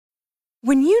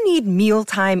When you need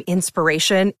mealtime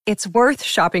inspiration, it's worth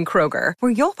shopping Kroger,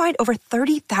 where you'll find over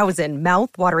 30,000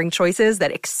 mouth-watering choices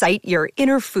that excite your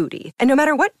inner foodie. And no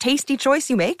matter what tasty choice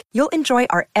you make, you'll enjoy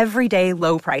our everyday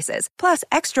low prices, plus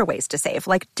extra ways to save,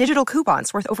 like digital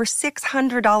coupons worth over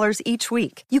 $600 each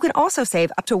week. You can also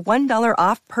save up to $1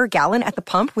 off per gallon at the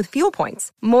pump with fuel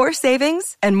points. More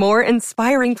savings and more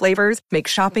inspiring flavors make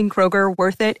shopping Kroger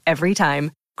worth it every time.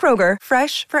 Kroger,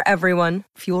 fresh for everyone.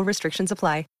 Fuel restrictions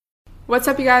apply. What's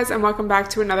up, you guys, and welcome back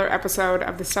to another episode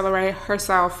of the Celebrate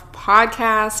Herself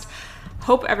podcast.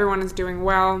 Hope everyone is doing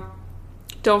well.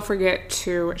 Don't forget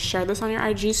to share this on your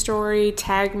IG story,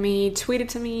 tag me, tweet it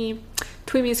to me,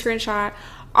 tweet me a screenshot,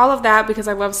 all of that, because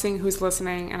I love seeing who's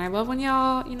listening, and I love when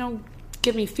y'all,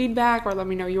 give me feedback or let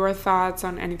me know your thoughts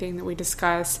on anything that we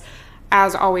discuss.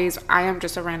 As always, I am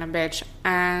just a random bitch,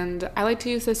 and I like to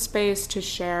use this space to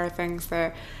share things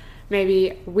that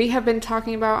maybe we have been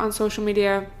talking about on social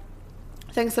media,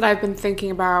 things that I've been thinking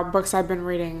about, books I've been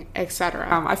reading,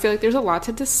 etc. I feel like there's a lot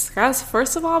to discuss.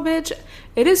 First of all, bitch,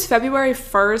 it is February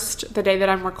 1st, the day that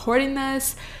I'm recording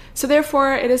this. So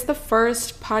therefore, it is the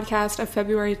first podcast of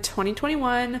February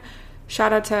 2021.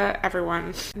 Shout out to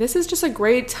everyone. This is just a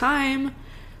great time,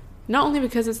 not only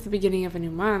because it's the beginning of a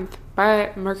new month,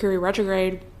 but Mercury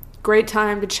retrograde. Great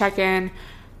time to check in.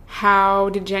 How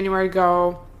did January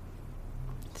go?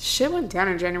 Shit went down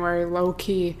in January, low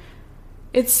key.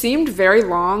 It seemed very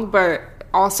long, but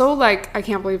also, I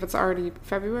can't believe it's already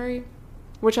February,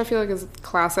 which I feel like is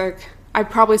classic. I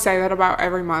probably say that about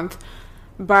every month.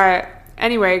 But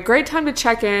anyway, great time to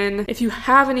check in. If you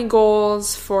have any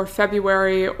goals for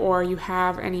February or you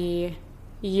have any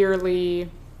yearly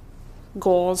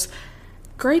goals,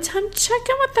 great time to check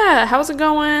in with that. How's it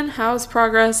going? How's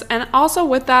progress? And also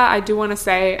with that, I do want to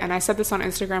say, and I said this on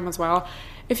Instagram as well,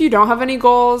 if you don't have any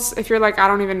goals, if you're like, I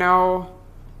don't even know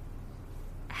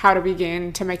how to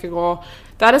begin to make a goal,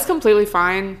 that is completely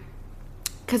fine,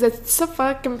 because it's a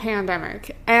fucking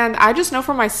pandemic. And I just know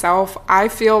for myself, I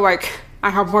feel like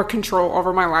I have more control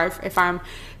over my life if I'm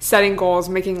setting goals,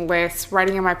 making lists,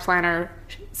 writing in my planner,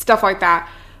 stuff like that.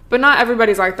 But not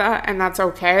everybody's like that, and that's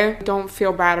okay. Don't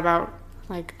feel bad about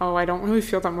oh, I don't really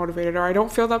feel that motivated, or I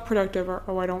don't feel that productive, or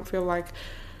oh, I don't feel like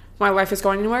my life is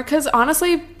going anywhere. Because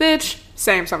honestly, bitch,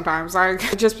 same sometimes.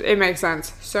 It makes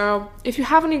sense. So if you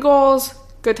have any goals,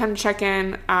 good time to check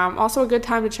in. Also a good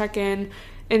time to check in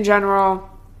general.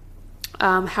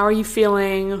 How are you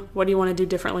feeling? What do you want to do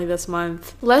differently this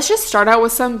month? Let's just start out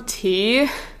with some tea,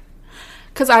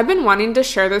 because I've been wanting to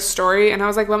share this story, and I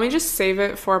was like, let me just save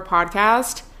it for a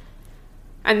podcast.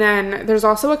 And then there's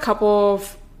also a couple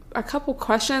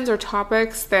questions or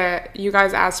topics that you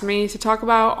guys asked me to talk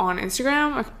about on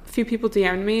Instagram. A few people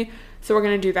DM'd me, so we're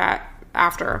going to do that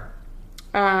after.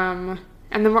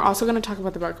 And then we're also going to talk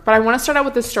about the book. But I want to start out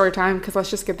with this story time, because let's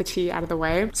just get the tea out of the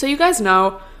way. So you guys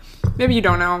know, maybe you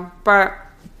don't know, but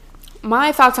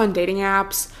my thoughts on dating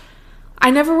apps,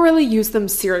 I never really use them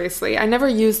seriously. I never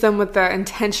use them with the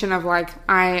intention of I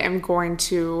am going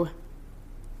to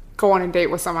go on a date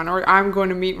with someone, or I'm going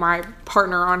to meet my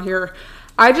partner on here.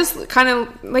 I just kind of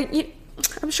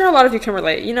I'm sure a lot of you can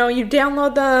relate. You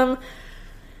download them,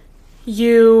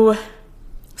 you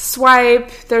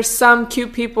swipe, there's some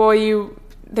cute people,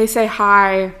 they say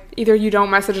hi, either you don't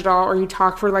message at all or you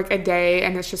talk for a day,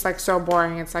 and it's just so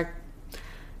boring. It's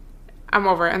I'm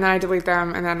over it, and then I delete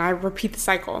them, and then I repeat the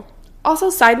cycle. Also,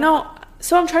 side note,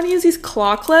 so I'm trying to use these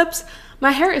claw clips.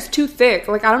 My hair is too thick.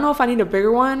 I don't know if I need a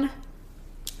bigger one,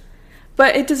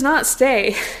 but it does not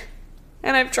stay.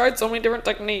 And I've tried so many different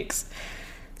techniques.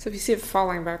 So if you see it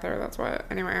falling back there, that's why.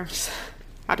 Anyway, I just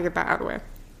had to get that out of the way.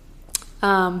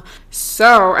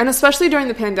 And especially during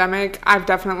the pandemic, I've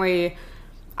definitely,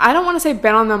 I don't want to say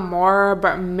been on them more,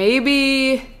 but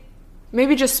maybe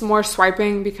just more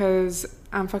swiping, because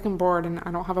I'm fucking bored and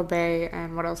I don't have a bae,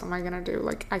 and what else am I gonna do?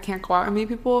 I can't go out and meet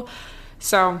people.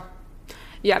 So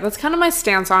yeah, that's kind of my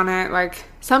stance on it.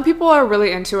 Some people are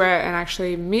really into it and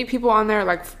actually meet people on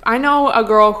there. I know a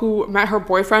girl who met her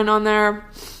boyfriend on there.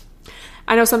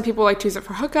 I know some people to use it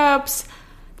for hookups.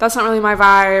 That's not really my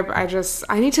vibe.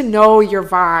 I need to know your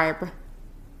vibe.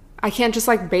 I can't just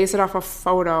base it off a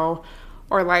photo,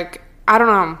 or I don't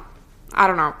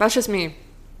know. That's just me.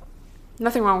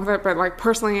 Nothing wrong with it, but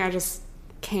personally, I just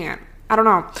can't. I don't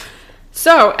know.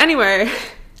 So anyway,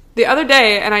 the other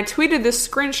day, and I tweeted this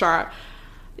screenshot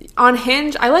on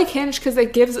Hinge. I like Hinge because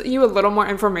it gives you a little more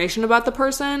information about the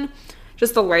person,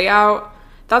 just the layout.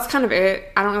 That's kind of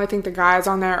it. I don't really think the guys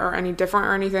on there are any different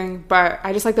or anything, but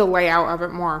I just like the layout of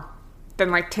it more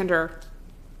than Tinder.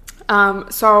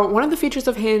 So one of the features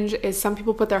of Hinge is some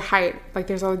people put their height,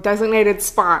 there's a designated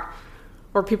spot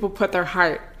or people put their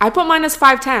height. I put mine as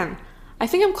 5'10". I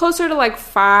think I'm closer to like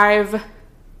 5'8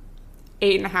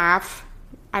 and a half.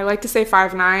 I like to say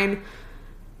 5'9",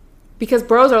 because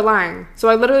bros are lying. So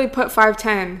I literally put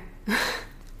 5'10",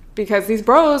 because these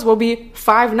bros will be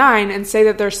 5'9" and say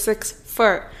that they're 6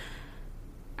 foot.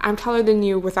 I'm taller than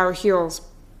you without heels,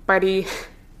 buddy.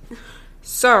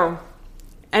 So,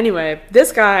 anyway,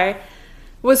 this guy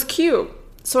was cute.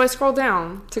 So I scrolled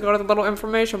down to go to the little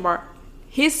information bar.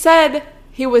 He said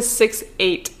he was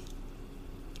 6'8".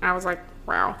 I was like,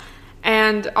 wow.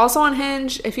 And also on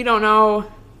Hinge, if you don't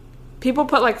know, people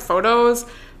put like photos,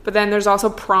 but then there's also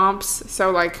prompts.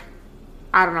 So like,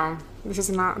 I don't know. This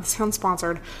sounds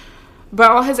sponsored. But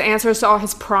all his answers to all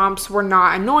his prompts were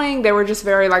not annoying. They were just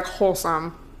very like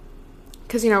wholesome.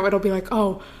 Because, it'll be like,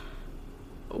 oh,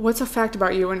 what's a fact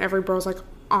about you? And every bro's like,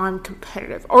 I'm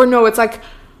competitive. Or no, it's like,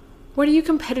 what are you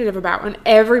competitive about? And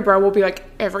every bro will be like,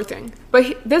 everything.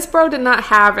 But this bro did not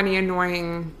have any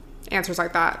annoying answers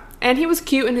like that. And he was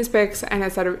cute in his pics, and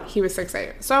it said he was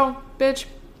 6'8". So, bitch,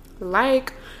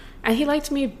 and he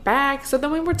liked me back. So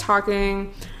then we were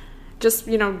talking, just,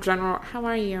 general, how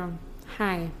are you?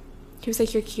 Hi. He was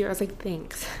like, you're cute. I was like,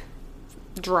 thanks.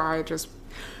 Dry, just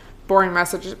boring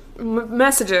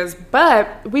messages.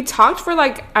 But we talked for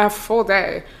like a full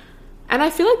day. And I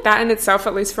feel like that in itself,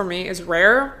 at least for me, is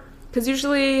rare. Because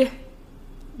usually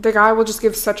the guy will just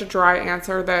give such a dry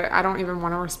answer that I don't even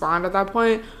want to respond at that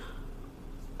point.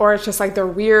 Or it's just like they're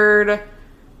weird.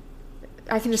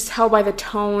 I can just tell by the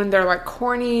tone. They're like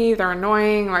corny. They're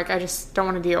annoying. Like I just don't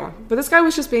want to deal. But this guy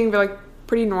was just being like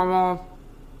pretty normal.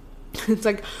 It's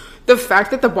like the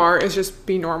fact that the bar is just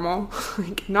be normal.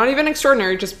 Like not even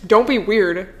extraordinary. Just don't be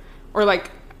weird or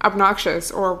like obnoxious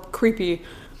or creepy.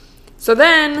 So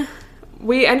then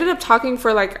we ended up talking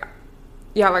for like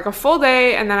a full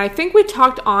day. And then I think we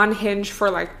talked on Hinge for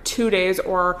like 2 days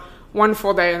or one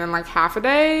full day and then like half a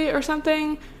day or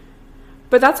something.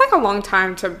 But that's like a long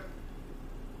time to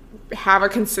have a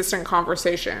consistent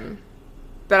conversation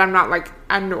that I'm not like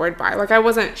annoyed by. Like I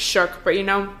wasn't shook, but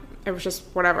it was just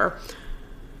whatever.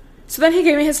 So then he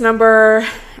gave me his number,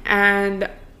 and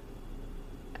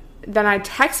then I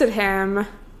texted him,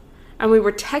 and we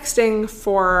were texting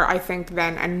for, I think,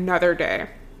 then another day.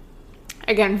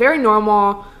 Again, very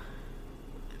normal.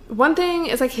 One thing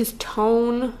is like his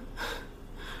tone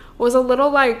was a little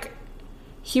like,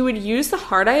 he would use the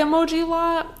heart eye emoji a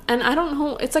lot, and I don't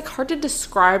know, it's like hard to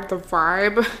describe the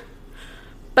vibe,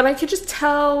 but I could just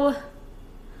tell.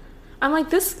 I'm like,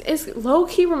 this is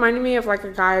low-key reminding me of like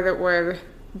a guy that would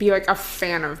be like a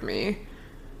fan of me,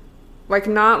 like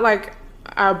not like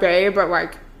a bae, but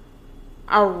like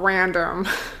a random,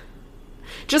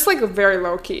 just like very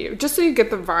low-key, just so you get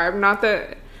the vibe. Not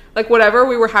that like whatever,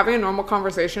 we were having a normal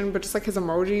conversation, but just like his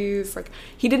emojis, like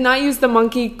he did not use the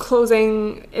monkey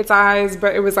closing its eyes,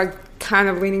 but it was like kind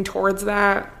of leaning towards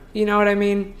that, you know what I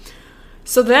mean?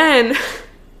 So then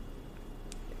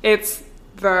it's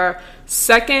the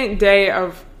second day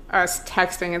of us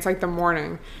texting. It's like the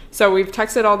morning. So we've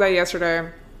texted all day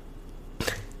yesterday.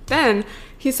 Then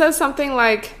he says something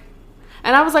like,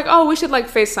 and I was like, oh, we should like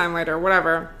FaceTime later,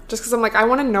 whatever. Just because I'm like, I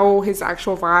want to know his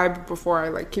actual vibe before I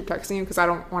like keep texting you, because I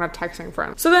don't want to texting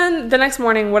friends. So then the next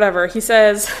morning, whatever, he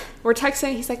says, we're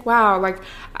texting. He's like, wow, like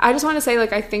I just want to say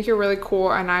like, I think you're really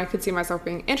cool and I could see myself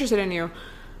being interested in you.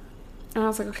 And I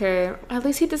was like, okay, at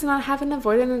least he does not have an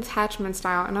avoidant attachment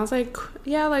style. And I was like,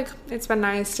 yeah, like it's been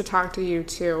nice to talk to you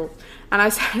too. And I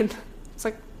said, it's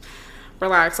like,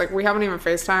 relax, like we haven't even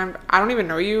FaceTimed. I don't even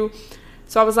know you.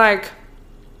 So I was like,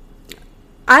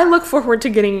 I look forward to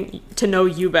getting to know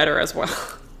you better as well.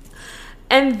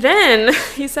 And then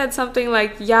he said something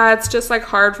like, yeah, it's just like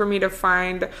hard for me to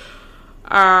find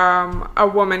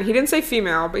a woman. He didn't say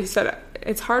female, but he said,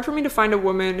 it's hard for me to find a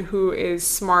woman who is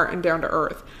smart and down to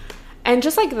earth. And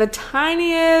just like the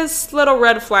tiniest little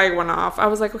red flag went off. I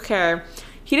was like, okay,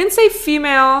 he didn't say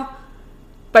female,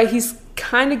 but he's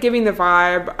kind of giving the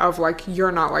vibe of like,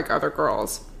 you're not like other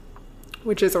girls,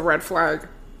 which is a red flag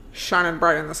shining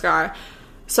bright in the sky.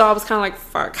 So I was kind of like,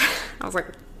 fuck. I was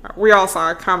like, we all saw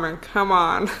it coming. Come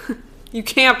on. You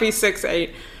can't be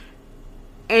 6'8"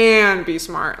 and be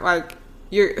smart. Like,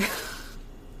 you're...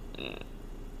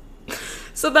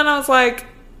 So then I was like,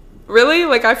 really?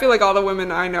 Like, I feel like all the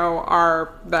women I know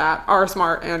are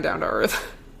smart and down to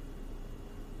earth.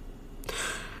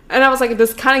 And I was like,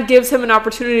 this kind of gives him an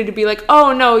opportunity to be like,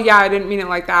 oh, no, yeah, I didn't mean it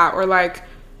like that. Or, like,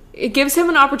 it gives him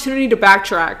an opportunity to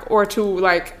backtrack or to,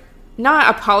 like,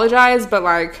 not apologize, but,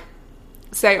 like,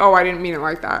 say, oh, I didn't mean it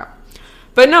like that.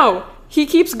 But no, he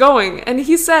keeps going. And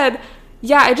he said,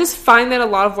 yeah, I just find that a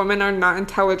lot of women are not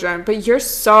intelligent, but you're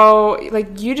so,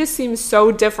 like, you just seem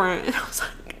so different. And I was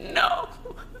like, no.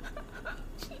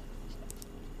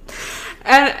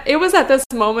 And it was at this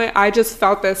moment I just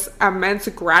felt this immense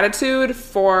gratitude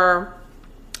for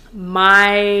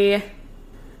my,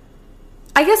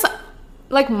 I guess,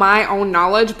 like, my own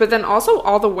knowledge, but then also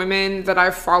all the women that I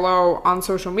follow on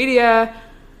social media,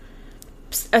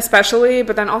 especially,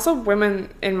 but then also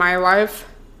women in my life.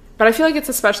 But I feel like it's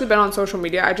especially been on social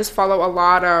media. I just follow a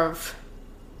lot of,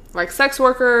 like, sex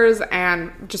workers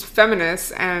and just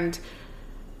feminists and,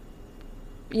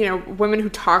 you know, women who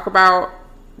talk about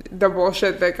the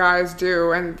bullshit that guys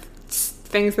do and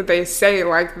things that they say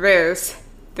like this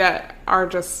that are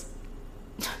just,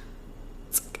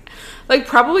 like,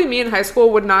 probably me in high school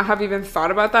would not have even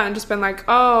thought about that and just been like,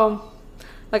 oh,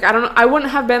 like, I don't know. I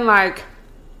wouldn't have been like,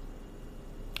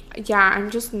 yeah,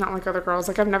 I'm just not like other girls.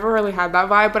 Like, I've never really had that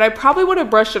vibe, but I probably would have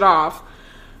brushed it off.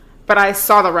 But I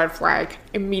saw the red flag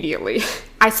immediately.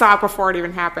 I saw it before it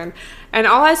even happened. And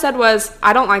all I said was,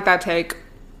 I don't like that take.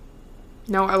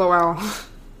 No LOL.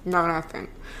 No, nothing.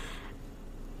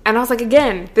 And I was like,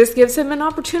 again, this gives him an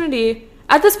opportunity.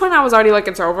 At this point, I was already like,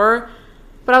 it's over.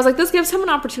 But I was like, this gives him an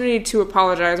opportunity to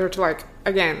apologize or to, like,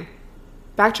 again,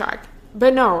 backtrack.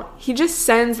 But no, he just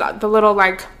sends the little,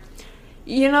 like,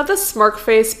 you know, the smirk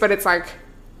face, but it's like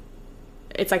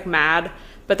mad,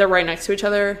 but they're right next to each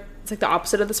other. It's like the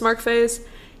opposite of the smirk face.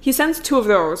 He sends 2 of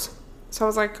those. So I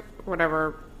was like,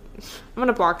 whatever, I'm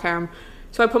gonna block him.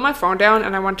 So I put my phone down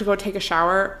and I went to go take a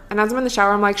shower. And as I'm in the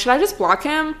shower, I'm like, should I just block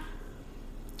him?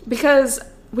 Because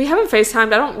we haven't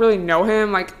FaceTimed. I don't really know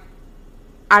him. Like,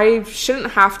 I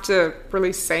shouldn't have to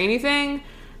really say anything.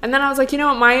 And then I was like, you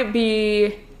know, it might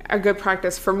be a good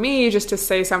practice for me just to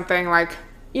say something like,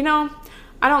 you know,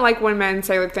 I don't like when men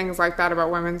say, like, things like that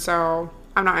about women, so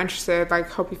I'm not interested. Like,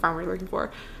 hope you find what you're looking for.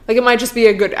 Like, it might just be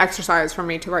a good exercise for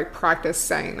me to, like, practice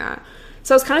saying that.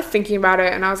 So I was kind of thinking about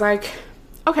it, and I was like,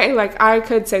 okay, like, I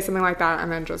could say something like that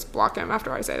and then just block him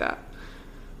after I say that.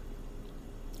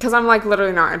 Because I'm, like,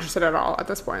 literally not interested at all at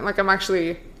this point. Like, I'm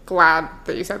actually glad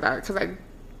that you said that because I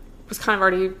was kind of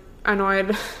already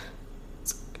annoyed.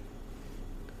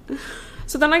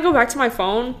 So then I go back to my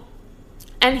phone.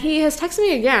 And he has texted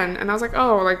me again, and I was like,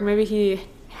 oh, like, maybe he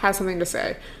has something to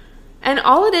say. And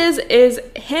all it is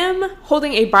him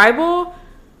holding a Bible,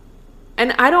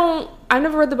 and I've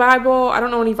never read the Bible, I don't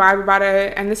know any vibe about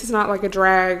it, and this is not, like, a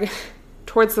drag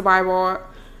towards the Bible,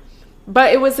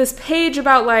 but it was this page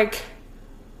about, like,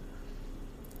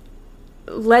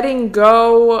 letting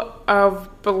go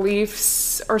of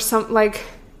beliefs or something, like,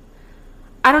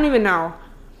 I don't even know.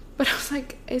 But I was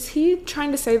like, is he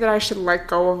trying to say that I should let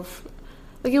go of,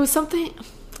 like, it was something,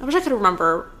 I wish I could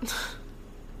remember.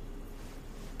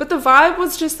 But the vibe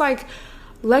was just like,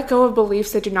 let go of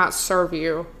beliefs that do not serve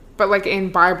you, but, like,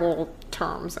 in Bible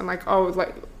terms, and, like, oh,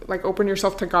 like open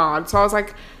yourself to God. So I was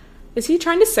like, is he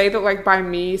trying to say that, like, by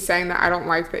me saying that I don't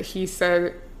like that he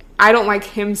said, I don't like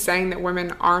him saying that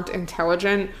women aren't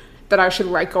intelligent, that I should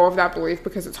let go of that belief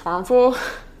because it's harmful?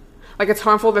 Like, it's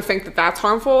harmful to think that that's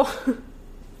harmful?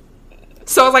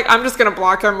 So I was like, I'm just gonna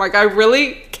block him. Like, I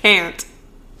really can't.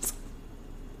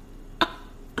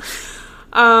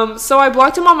 So I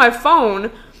blocked him on my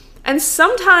phone, and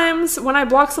sometimes when I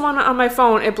block someone on my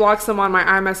phone, it blocks them on my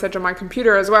iMessage on my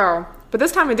computer as well. But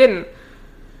this time it didn't.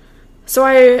 So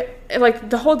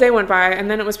the whole day went by,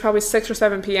 and then it was probably 6 or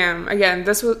 7 p.m. Again,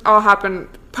 this was all happened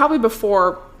probably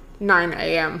before 9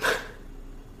 a.m.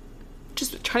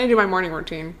 Just trying to do my morning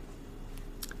routine.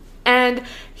 And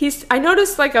I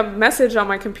noticed, like, a message on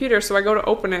my computer, so I go to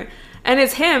open it, and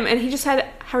it's him, and he just said,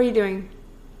 how are you doing?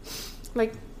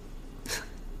 Like,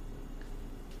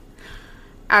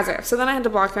 as if. So then I had to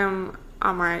block him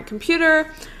on my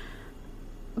computer.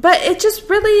 But it just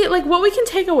really, like, what we can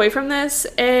take away from this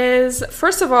is,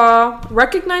 first of all,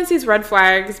 recognize these red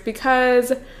flags,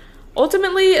 because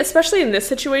ultimately, especially in this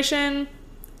situation,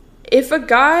 if a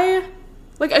guy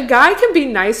can be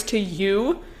nice to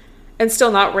you and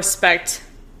still not respect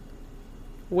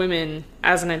women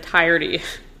as an entirety.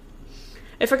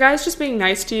 If a guy's just being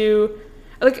nice to you,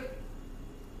 like,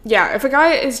 yeah, if a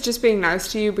guy is just being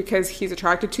nice to you because he's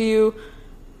attracted to you,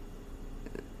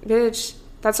 bitch,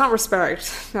 that's not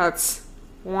respect. That's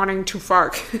wanting to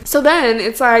fuck. So then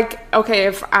it's like, okay,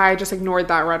 if I just ignored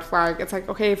that red flag, it's like,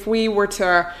 okay, if we were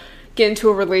to get into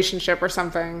a relationship or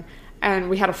something and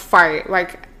we had a fight,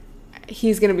 like,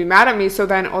 he's going to be mad at me. So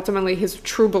then ultimately his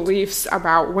true beliefs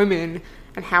about women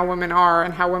and how women are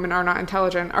not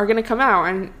intelligent are going to come out,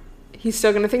 and he's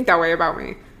still going to think that way about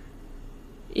me.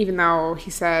 Even though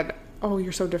he said, oh,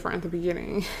 you're so different at the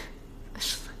beginning.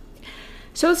 It's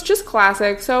So it's just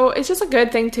classic. So it's just a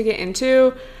good thing to get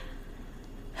into,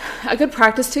 a good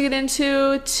practice to get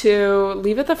into, to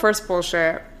leave it the first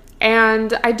bullshit.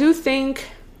 And I do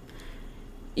think,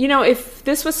 you know, if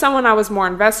this was someone I was more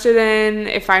invested in,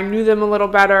 if I knew them a little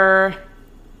better,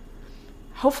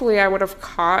 hopefully I would have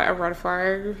caught a red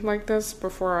flag like this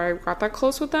before I got that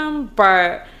close with them.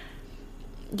 But,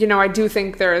 you know, I do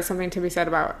think there is something to be said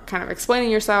about kind of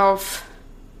explaining yourself.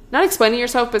 Not explaining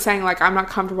yourself, but saying, like, I'm not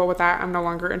comfortable with that, I'm no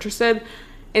longer interested,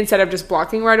 instead of just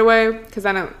blocking right away. Because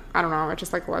then, I don't know, it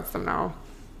just, like, lets them know.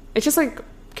 It's just, like,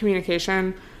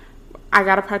 communication. I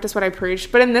gotta practice what I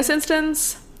preach. But in this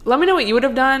instance, let me know what you would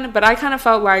have done. But I kind of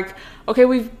felt like, okay,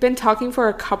 we've been talking for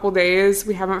a couple days.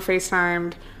 We haven't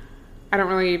FaceTimed. I don't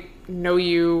really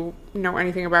know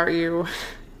anything about you.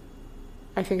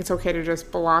 I think it's okay to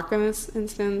just block in this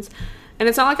instance. And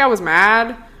it's not like I was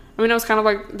mad. I mean, I was kind of,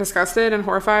 like, disgusted and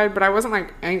horrified, but I wasn't,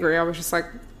 like, angry. I was just like,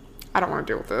 I don't want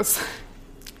to deal with this.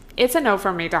 It's a no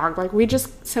from me, dog. Like, we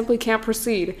just simply can't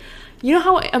proceed. You know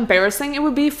how embarrassing it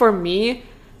would be for me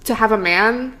to have a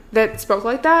man that spoke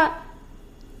like that?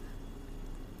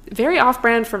 Very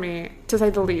off-brand for me, to say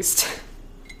the least.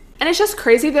 And it's just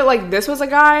crazy that, like, this was a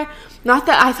guy, not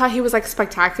that I thought he was, like,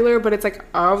 spectacular, but it's, like,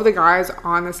 of the guys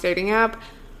on this dating app,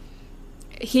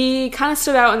 he kind of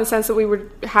stood out in the sense that we were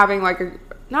having, like,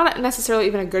 not necessarily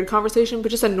even a good conversation, but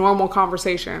just a normal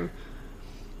conversation.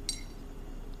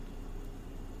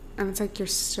 And it's like, you're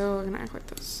still gonna act like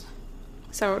this.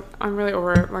 So I'm really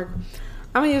over it. Like,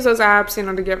 I'm gonna use those apps, you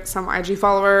know, to get some IG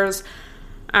followers.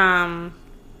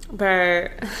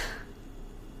 But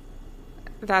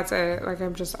that's it. Like,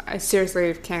 I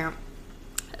seriously can't.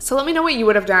 So let me know what you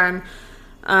would have done.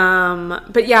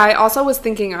 But yeah, I also was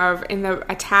thinking of in the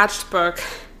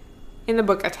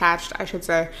book attached, I should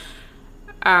say,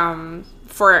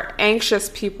 for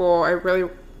anxious people, it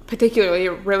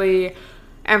really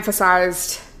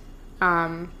emphasized,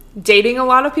 dating a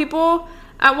lot of people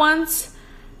at once,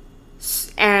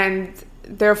 and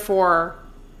therefore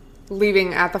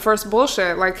leaving at the first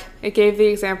bullshit. Like, it gave the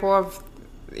example of,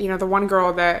 you know, the one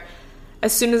girl that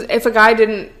if a guy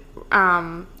didn't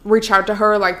reach out to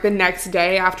her, like, the next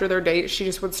day after their date, she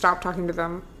just would stop talking to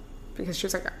them because she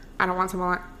was like, I don't want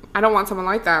someone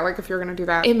like that. Like, if you're gonna do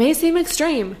that, it may seem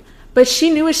extreme, but she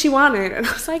knew what she wanted. And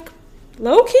I was like,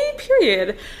 low-key,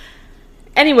 period.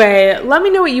 Anyway, let me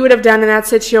know what you would have done in that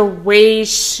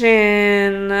situation.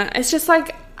 It's just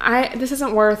like, this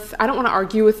isn't worth, I don't want to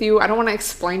argue with you. I don't want to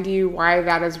explain to you why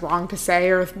that is wrong to say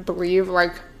or believe.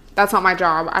 Like, that's not my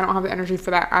job. I don't have the energy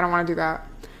for that. I don't want to do that.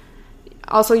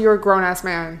 Also, you're a grown-ass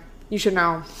man. You should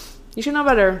know. You should know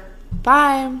better.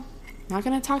 Bye. Not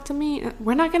gonna talk to me.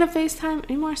 We're not gonna FaceTime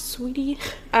anymore, sweetie.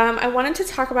 I wanted to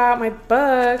talk about my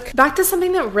book. Back to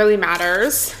something that really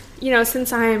matters. You know,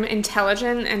 since I'm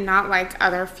intelligent and not like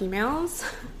other females.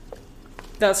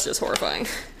 That's just horrifying.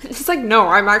 It's like, no,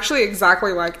 I'm actually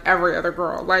exactly like every other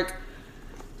girl. Like,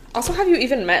 also, have you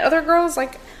even met other girls?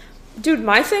 Like, dude,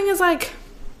 my thing is like,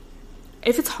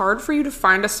 if it's hard for you to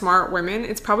find a smart woman,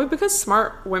 it's probably because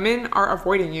smart women are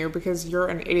avoiding you because you're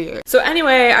an idiot. So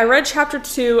anyway, I read chapter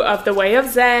 2 of The Way of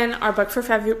Zen, our book for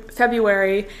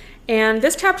February, and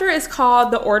this chapter is called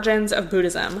The Origins of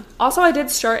Buddhism. Also, I did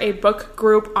start a book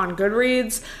group on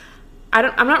Goodreads.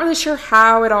 I'm not really sure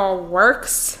how it all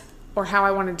works or how I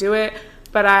want to do it,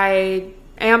 but I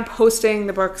am posting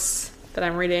the books that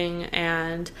I'm reading,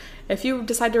 and if you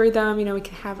decide to read them, you know, we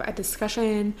can have a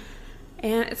discussion.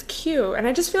 And it's cute. And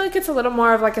I just feel like it's a little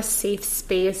more of like a safe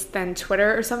space than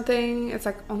Twitter or something. It's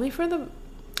like only for the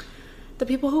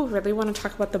people who really want to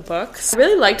talk about the books. I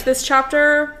really liked this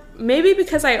chapter. Maybe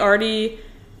because I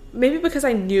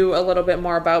knew a little bit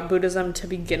more about Buddhism to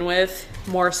begin with,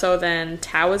 more so than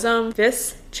Taoism.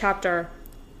 This chapter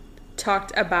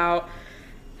talked about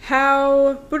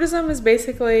how Buddhism is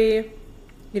basically,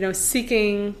 you know,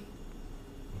 seeking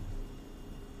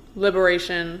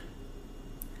liberation,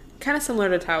 kind of similar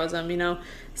to Taoism, you know,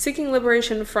 seeking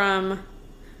liberation from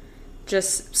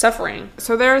just suffering.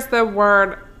 So there's the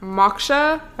word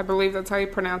moksha, I believe that's how you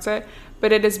pronounce it,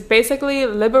 but it is basically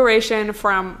liberation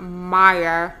from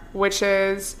Maya, which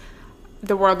is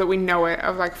the world that we know it,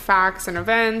 of like facts and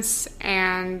events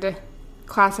and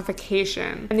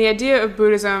classification. And the idea of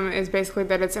Buddhism is basically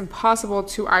that it's impossible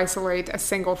to isolate a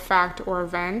single fact or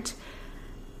event,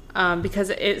 because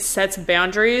it sets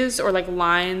boundaries or like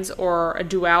lines or a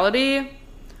duality,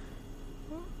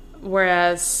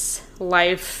 whereas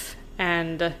life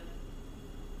and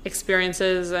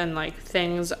experiences and like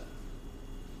things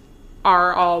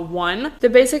are all one. The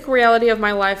basic reality of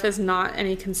my life is not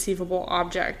any conceivable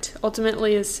object.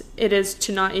 Ultimately, it is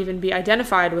to not even be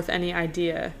identified with any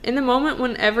idea. In the moment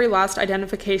when every last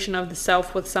identification of the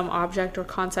self with some object or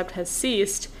concept has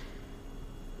ceased,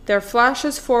 there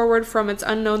flashes forward from its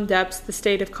unknown depths the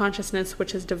state of consciousness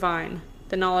which is divine,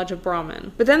 the knowledge of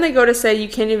Brahman. But then they go to say you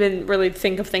can't even really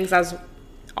think of things as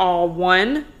all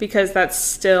one, because that's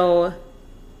still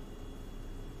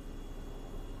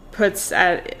puts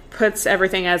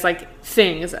everything as like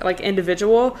things, like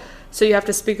individual. So you have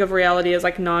to speak of reality as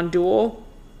like non-dual.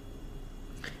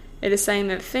 It is saying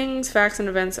that things, facts, and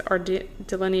events are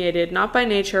delineated not by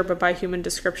nature but by human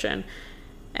description,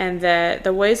 and that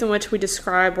the ways in which we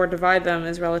describe or divide them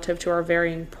is relative to our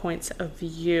varying points of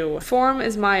view. Form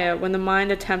is Maya when the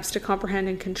mind attempts to comprehend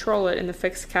and control it in the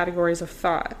fixed categories of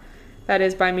thought, that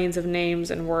is, by means of names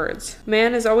and words.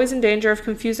 Man is always in danger of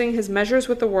confusing his measures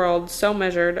with the world, so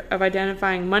measured, of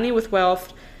identifying money with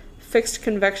wealth, fixed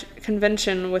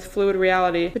convention with fluid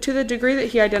reality. But to the degree that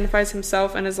he identifies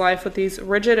himself and his life with these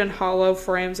rigid and hollow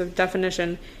frames of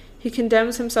definition, he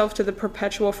condemns himself to the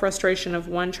perpetual frustration of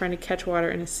one trying to catch water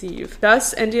in a sieve.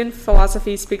 Thus, Indian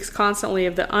philosophy speaks constantly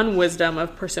of the unwisdom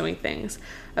of pursuing things,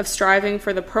 of striving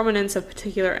for the permanence of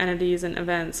particular entities and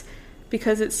events,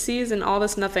 because it sees in all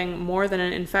this nothing more than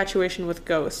an infatuation with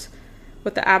ghosts,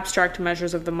 with the abstract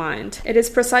measures of the mind. It is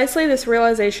precisely this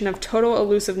realization of total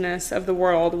elusiveness of the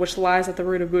world which lies at the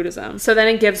root of Buddhism. So then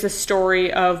it gives the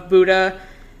story of Buddha,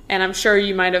 and I'm sure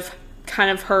you might have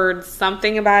kind of heard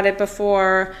something about it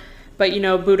before, but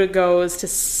Buddha goes to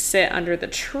sit under the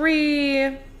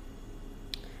tree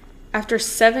after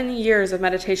 7 years of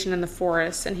meditation in the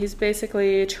forest, and he's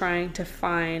basically trying to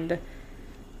find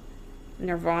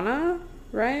nirvana,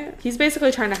 right? He's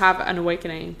basically trying to have an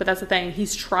awakening, but that's the thing,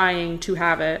 he's trying to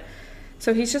have it.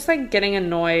 So he's just like getting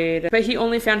annoyed, but he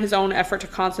only found his own effort to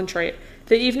concentrate.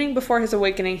 The evening before his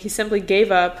awakening, he simply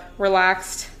gave up,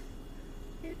 relaxed,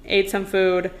 ate some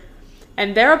food,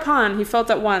 and thereupon he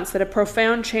felt at once that a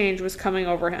profound change was coming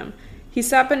over him. He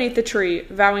sat beneath the tree,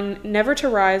 vowing never to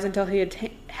rise until he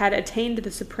had attained the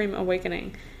supreme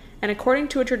awakening, and according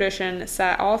to a tradition,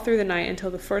 sat all through the night until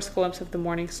the first glimpse of the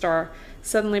morning star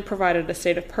suddenly provided a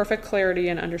state of perfect clarity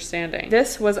and understanding.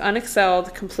 This was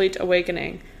unexcelled, complete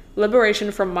awakening,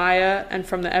 liberation from Maya and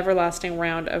from the everlasting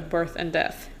round of birth and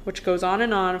death, which goes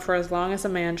on for as long as a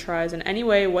man tries in any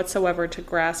way whatsoever to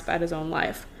grasp at his own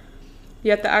life.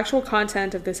 Yet the actual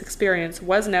content of this experience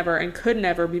was never and could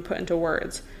never be put into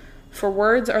words, for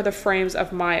words are the frames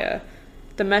of Maya,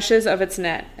 the meshes of its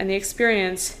net, and the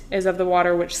experience is of the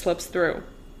water which slips through.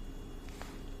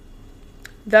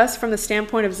 Thus, from the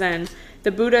standpoint of Zen,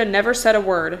 the Buddha never said a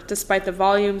word, despite the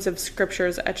volumes of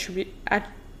scriptures attributed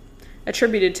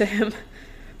to him,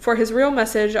 for his real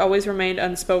message always remained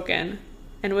unspoken,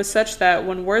 and was such that,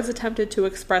 when words attempted to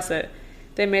express it,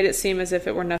 they made it seem as if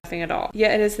it were nothing at all.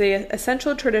 Yet it is the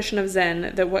essential tradition of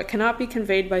Zen that what cannot be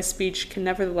conveyed by speech can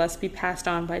nevertheless be passed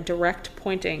on by direct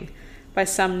pointing, by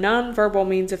some non-verbal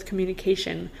means of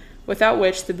communication, without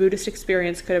which the Buddhist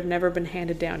experience could have never been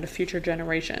handed down to future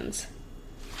generations.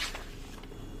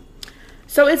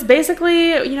 So it's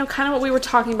basically, kind of what we were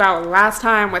talking about last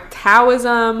time with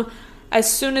Taoism. As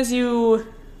soon as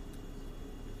you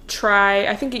try,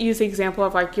 I think it used the example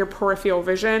of like your peripheral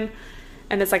vision,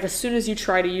 and it's like as soon as you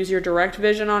try to use your direct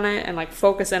vision on it and like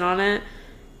focus in on it,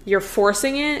 you're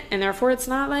forcing it, and therefore it's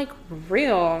not like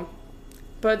real.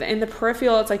 But in the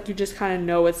peripheral, it's like you just kind of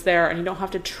know it's there and you don't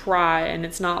have to try, and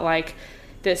it's not like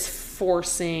this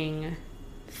forcing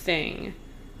thing.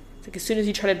 It's like as soon as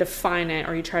you try to define it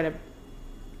or you try to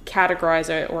categorize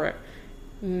it or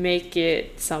make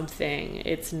it something,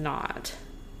 it's not.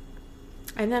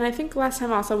 And then I think last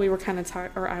time also we were kind of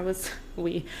I was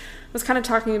kind of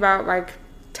talking about like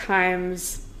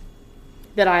times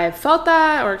that I have felt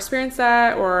that or experienced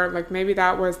that, or like maybe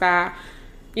that was that,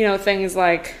 things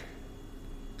like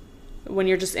when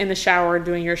you're just in the shower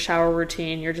doing your shower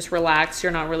routine, you're just relaxed,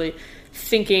 you're not really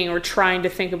thinking or trying to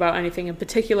think about anything in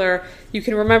particular. You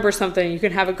can remember something, you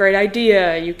can have a great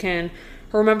idea, you can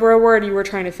remember a word you were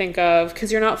trying to think of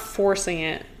because you're not forcing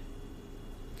it.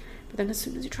 But then as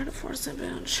soon as you try to force it,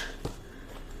 bitch.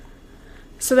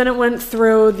 So then it went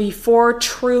through the 4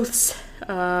 truths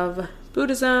of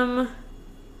Buddhism.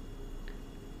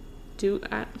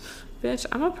 Bitch,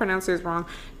 I'm gonna pronounce these wrong.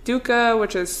 Dukkha,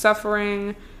 which is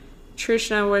suffering.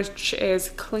 Trishna, which is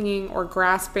clinging or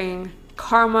grasping.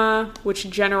 Karma, which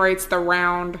generates the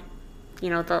round,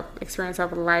 the experience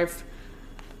of life,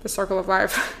 the circle of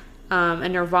life.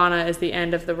 And Nirvana is the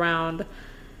end of the round.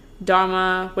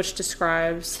 Dharma, which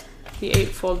describes the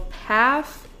Eightfold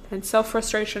Path, and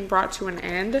self-frustration brought to an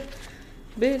end.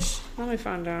 Bitch, let me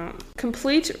find out.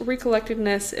 Complete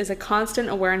recollectedness is a constant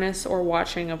awareness or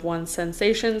watching of one's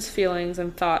sensations, feelings,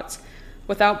 and thoughts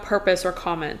without purpose or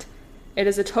comment. It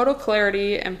is a total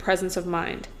clarity and presence of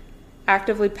mind.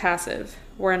 Actively passive,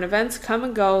 wherein events come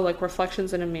and go like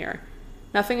reflections in a mirror.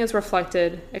 Nothing is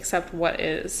reflected except what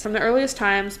is. From the earliest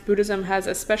times, Buddhism has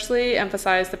especially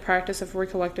emphasized the practice of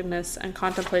recollectedness and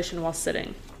contemplation while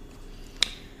sitting.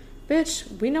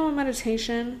 Bitch, we know in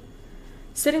meditation.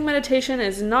 Sitting meditation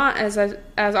is not, as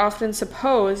often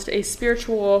supposed, a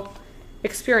spiritual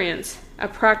experience, a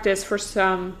practice for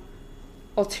some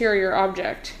ulterior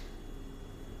object.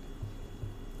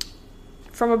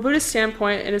 From a Buddhist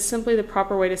standpoint, it is simply the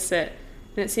proper way to sit,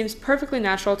 and it seems perfectly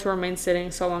natural to remain sitting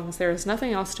so long as there is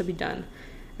nothing else to be done,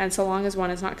 and so long as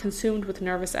one is not consumed with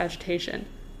nervous agitation.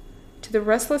 To the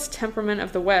restless temperament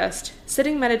of the West,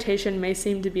 sitting meditation may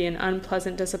seem to be an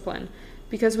unpleasant discipline,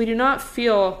 because we do not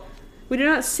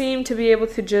seem to be able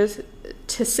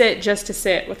to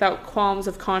sit without qualms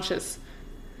of conscience,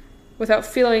 without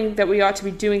feeling that we ought to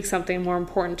be doing something more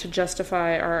important to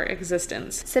justify our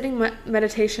existence. Sitting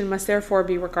meditation must therefore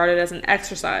be regarded as an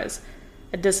exercise,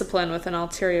 a discipline with an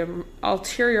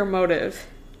ulterior motive.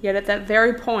 Yet at that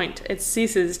very point, it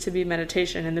ceases to be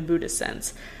meditation in the Buddhist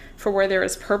sense. For where there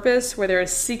is purpose, where there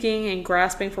is seeking and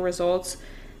grasping for results,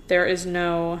 there is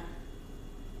no...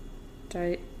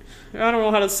 I don't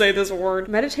know how to say this word.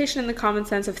 Meditation in the common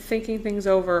sense of thinking things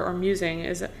over or musing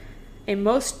is a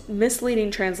most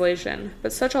misleading translation,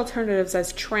 but such alternatives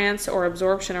as trance or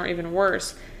absorption are even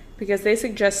worse, because they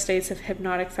suggest states of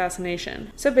hypnotic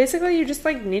fascination. So basically, you just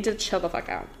need to chill the fuck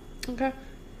out, okay?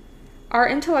 Our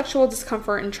intellectual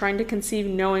discomfort in trying to conceive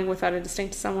knowing without a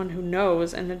distinct someone who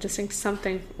knows and a distinct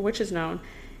something which is known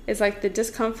is like the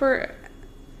discomfort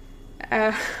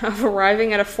of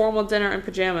arriving at a formal dinner in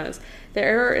pajamas. The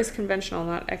error is conventional,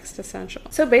 not existential.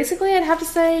 So basically, I'd have to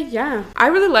say, yeah. I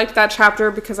really liked that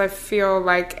chapter because I feel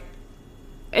like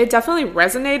it definitely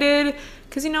resonated.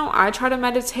 Because, I try to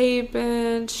meditate,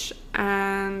 bitch,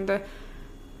 and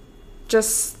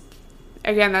just,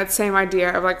 again, that same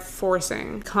idea of,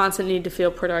 forcing. Constant need to feel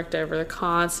productive, or the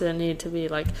constant need to be,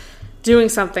 doing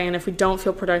something, and if we don't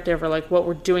feel productive, or, what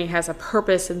we're doing has a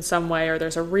purpose in some way, or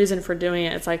there's a reason for doing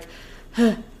it, it's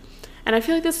And I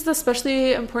feel like this is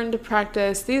especially important to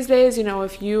practice these days,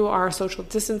 if you are social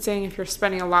distancing, if you're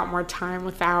spending a lot more time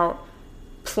without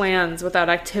plans, without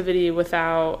activity,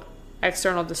 without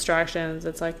external distractions.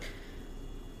 It's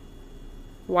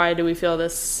why do we feel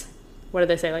this, what do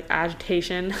they say,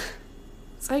 agitation?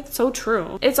 It's so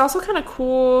true. It's also kind of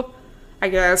cool, I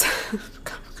guess,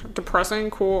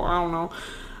 depressing, cool, I don't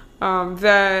know,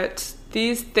 that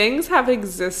these things have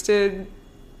existed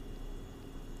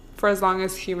for as long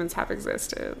as humans have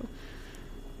existed.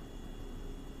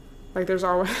 There's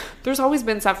always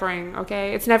been suffering,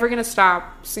 okay? It's never gonna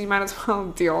stop, so you might as well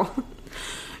deal.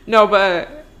 No,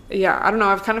 but yeah, I don't know,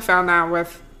 I've kind of found that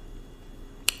with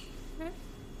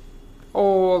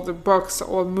old books,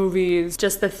 old movies,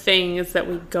 just the things that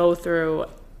we go through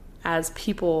as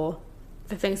people,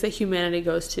 the things that humanity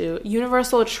goes to,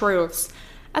 universal truths.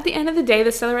 At the end of the day,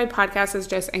 the Celebrate podcast is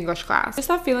just English class. Just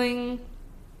that feeling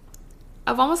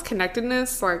of almost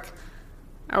connectedness,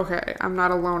 okay, I'm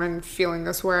not alone in feeling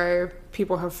this way.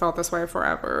 People have felt this way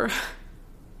forever.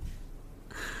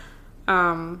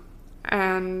 And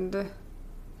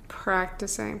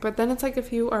practicing. But then it's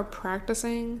if you are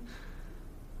practicing,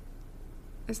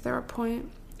 is there a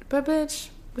point? But bitch,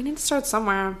 we need to start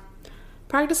somewhere.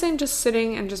 Practicing just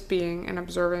sitting and just being and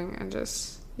observing and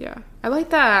just, yeah. I like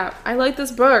that. I like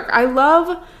this book. I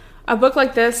love a book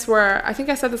like this where, I think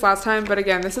I said this last time, but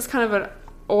again, this is kind of an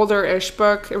older-ish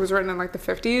book. It was written in the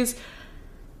 50s.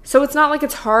 So it's not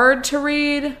it's hard to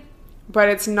read, but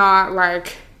it's not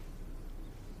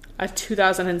a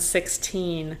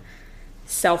 2016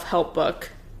 self-help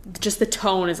book. Just the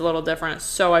tone is a little different.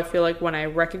 So I feel when I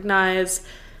recognize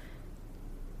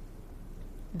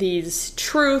these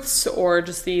truths or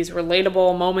just these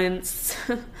relatable moments,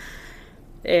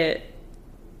 it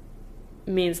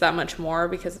means that much more,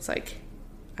 because it's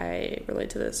I relate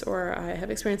to this, or I have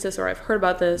experienced this, or I've heard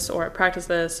about this, or I practice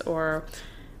this, or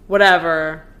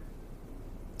whatever,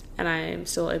 and I'm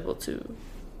still able to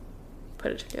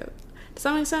put it together. Does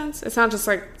that make sense? It's not just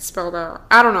spelled out.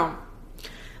 I don't know.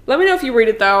 Let me know if you read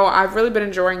it, though. I've really been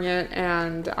enjoying it,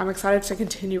 and I'm excited to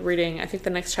continue reading. I think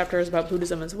the next chapter is about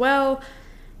Buddhism as well.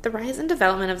 The rise and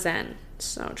development of Zen.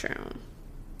 So true.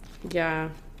 Yeah.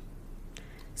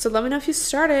 So let me know if you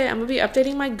started. I'm going to be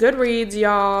updating my Goodreads,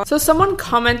 y'all. So someone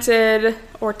commented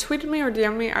or tweeted me or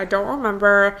DM'd me. I don't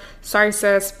remember. Sorry,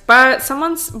 sis. But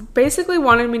someone's basically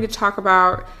wanted me to talk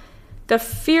about the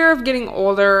fear of getting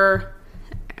older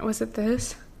Was it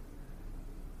this?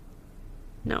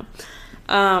 No.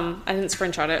 I didn't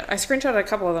screenshot it. I screenshotted a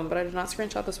couple of them, but I did not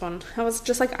screenshot this one. I was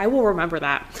just like, I will remember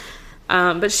that.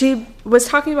 But she was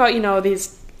talking about,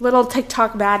 these little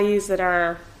TikTok baddies that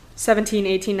are 17,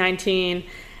 18, 19,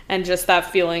 and just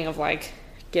that feeling of like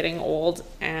getting old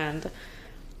and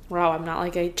wow, I'm not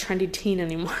like a trendy teen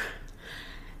anymore.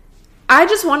 I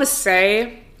just want to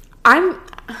say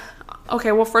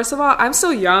okay, well, first of all, I'm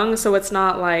still young, so it's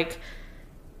not like,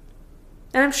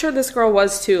 and I'm sure this girl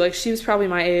was too, like she was probably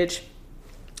my age.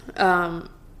 I'm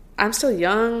still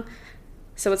young,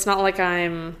 so it's not like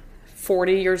I'm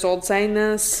 40 years old saying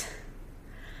this.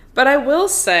 But I will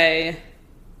say,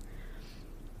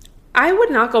 I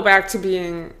would not go back to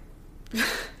being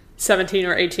 17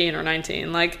 or 18 or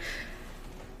 19. Like,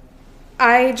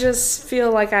 I just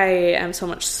feel like I am so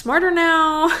much smarter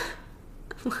now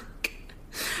like,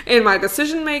 in my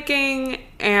decision making,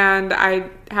 and I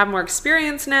have more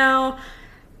experience now.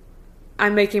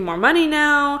 I'm making more money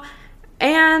now,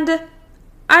 and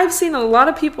I've seen a lot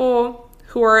of people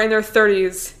who are in their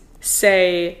 30s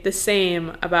say the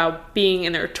same about being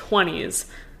in their 20s.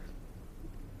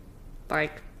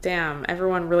 Like, damn,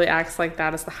 everyone really acts like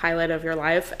that is the highlight of your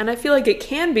life. And I feel like it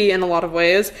can be in a lot of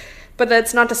ways, but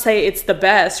that's not to say it's the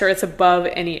best or it's above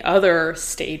any other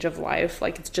stage of life.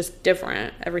 Like, it's just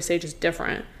different. Every stage is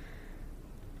different.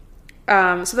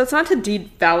 So that's not to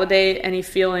devalidate any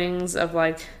feelings of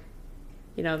like,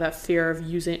 that fear of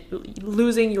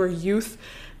losing your youth,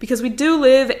 because we do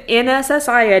live in a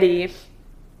society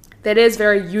that is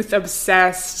very youth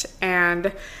obsessed.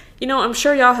 And, I'm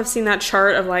sure y'all have seen that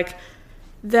chart of like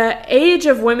the age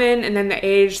of women and then the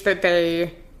age that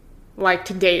they like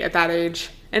to date at that age.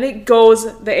 And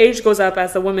the age goes up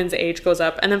as the women's age goes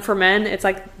up. And then for men, it's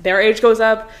like their age goes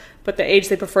up, but the age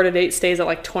they prefer to date stays at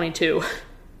like 22.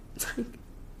 It's like,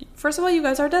 first of all, you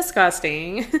guys are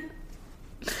disgusting.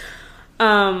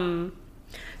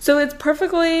 So it's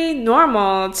perfectly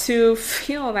normal to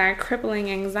feel that crippling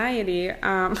anxiety.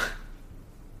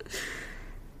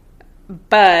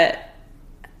 But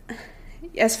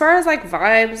as far as like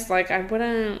vibes, like I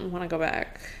wouldn't want to go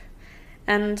back.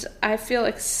 And I feel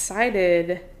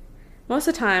excited. Most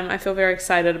of the time, I feel very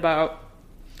excited about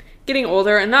getting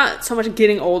older, and not so much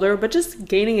getting older, but just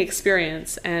gaining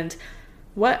experience and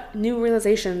what new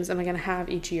realizations am I going to have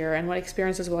each year, and what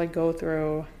experiences will I go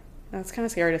through. That's kind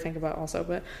of scary to think about also,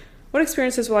 but what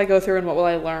experiences will I go through and what will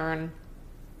I learn?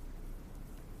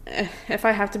 If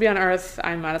I have to be on Earth,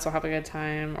 I might as well have a good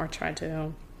time, or try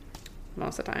to,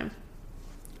 most of the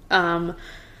time.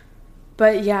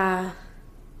 But yeah,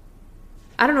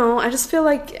 I don't know. I just feel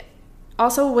like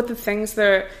also with the things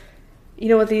that,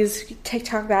 with these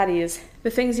TikTok baddies, the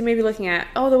things you may be looking at,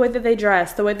 the way that they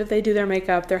dress, the way that they do their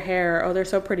makeup, their hair, they're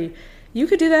so pretty. You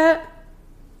could do that.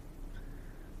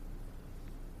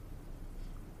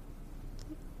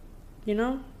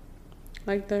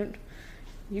 Like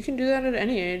you can do that at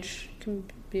any age. You can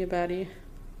be a baddie. You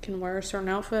can wear a certain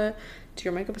outfit, do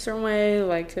your makeup a certain way.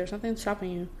 Like, there's nothing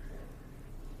stopping you.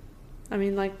 I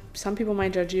mean, like, some people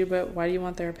might judge you, but why do you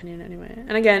want their opinion anyway?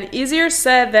 And again, easier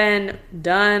said than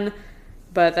done,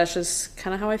 but that's just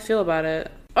kind of how I feel about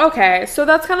it. Okay, so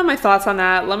that's kind of my thoughts on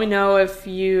that. Let me know if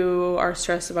you are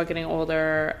stressed about getting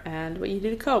older and what you do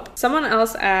to cope. Someone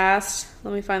else asked,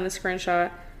 let me find the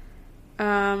screenshot.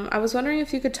 I was wondering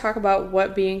if you could talk about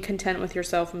what being content with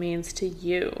yourself means to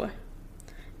you.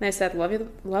 And I said, love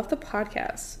the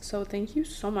podcast. So thank you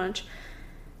so much.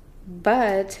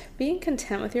 But being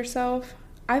content with yourself,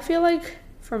 I feel like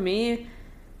for me,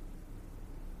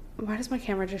 why does my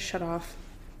camera just shut off?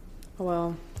 Oh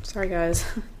well, sorry guys.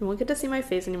 You won't get to see my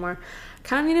face anymore.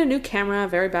 Kind of need a new camera,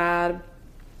 very bad.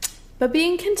 But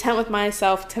being content with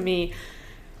myself, to me,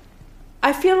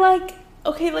 I feel like,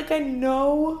 okay, like I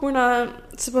know we're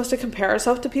not supposed to compare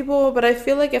ourselves to people, but I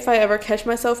feel like if I ever catch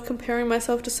myself comparing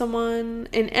myself to someone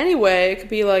in any way, it could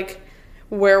be like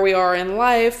where we are in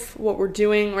life, what we're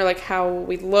doing, or like how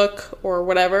we look or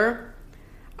whatever,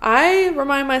 I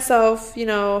remind myself,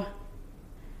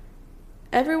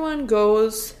 everyone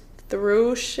goes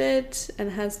through shit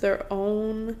and has their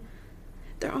own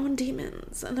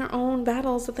demons and their own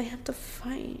battles that they have to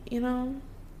fight,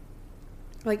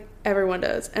 Like, everyone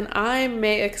does. And I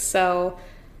may excel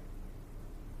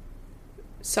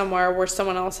somewhere where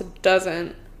someone else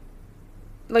doesn't.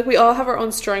 Like, we all have our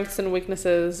own strengths and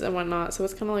weaknesses and whatnot, so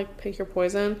it's kind of like pick your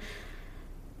poison.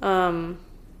 And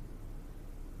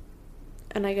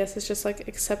I guess it's just, like,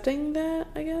 accepting that,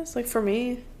 I guess. Like, for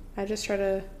me, I just try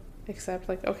to accept,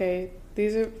 like, okay,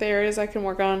 these are the areas I can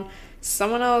work on.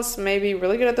 Someone else may be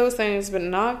really good at those things, but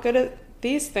not good at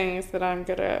these things that I'm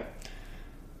good at.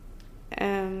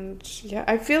 And yeah,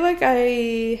 I feel like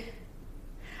I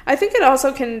think it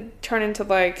also can turn into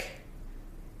like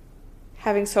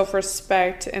having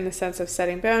self-respect in the sense of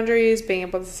setting boundaries, being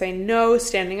able to say no,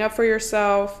 standing up for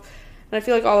yourself. And I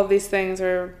feel like all of these things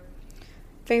are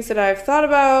things that I've thought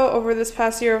about over this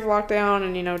past year of lockdown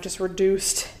and, just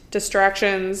reduced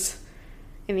distractions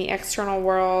in the external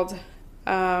world,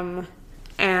 and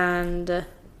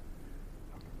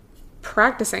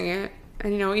practicing it.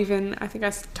 And, even, I think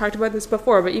I talked about this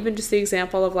before, but even just the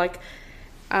example of like,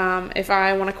 if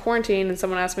I want to quarantine and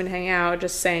someone asks me to hang out,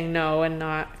 just saying no and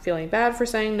not feeling bad for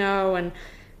saying no and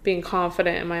being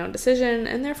confident in my own decision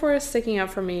and therefore sticking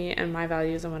up for me and my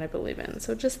values and what I believe in.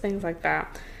 So just things like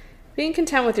that. Being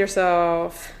content with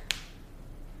yourself.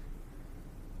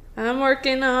 I'm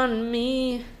working on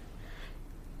me.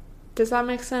 Does that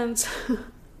make sense?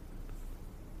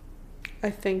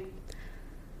 I think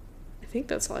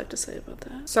that's all I have to say about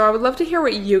that. So I would love to hear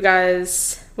what your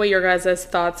guys'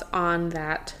 thoughts on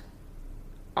that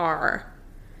are.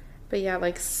 But yeah,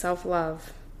 like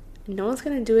self-love. No one's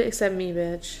gonna do it except me,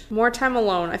 bitch. More time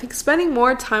alone. I think spending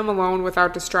more time alone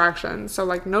without distractions. So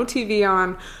like no TV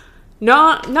on,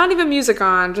 not even music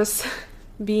on, just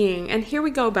being. And here we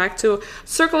go back to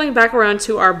circling back around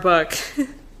to our book.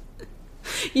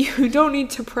 You don't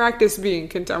need to practice being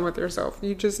content with yourself.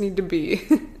 You just need to be.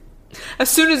 As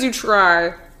soon as you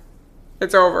try,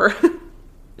 it's over.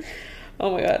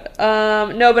 Oh my god.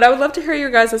 No, but I would love to hear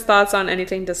your guys' thoughts on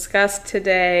anything discussed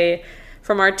today.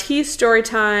 From our tea story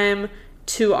time,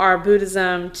 to our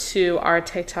Buddhism, to our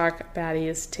TikTok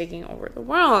baddies taking over the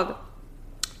world.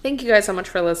 Thank you guys so much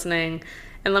for listening.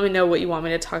 And let me know what you want me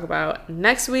to talk about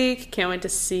next week. Can't wait to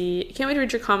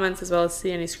read your comments as well as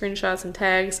see any screenshots and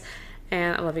tags.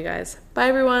 And I love you guys. Bye,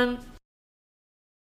 everyone.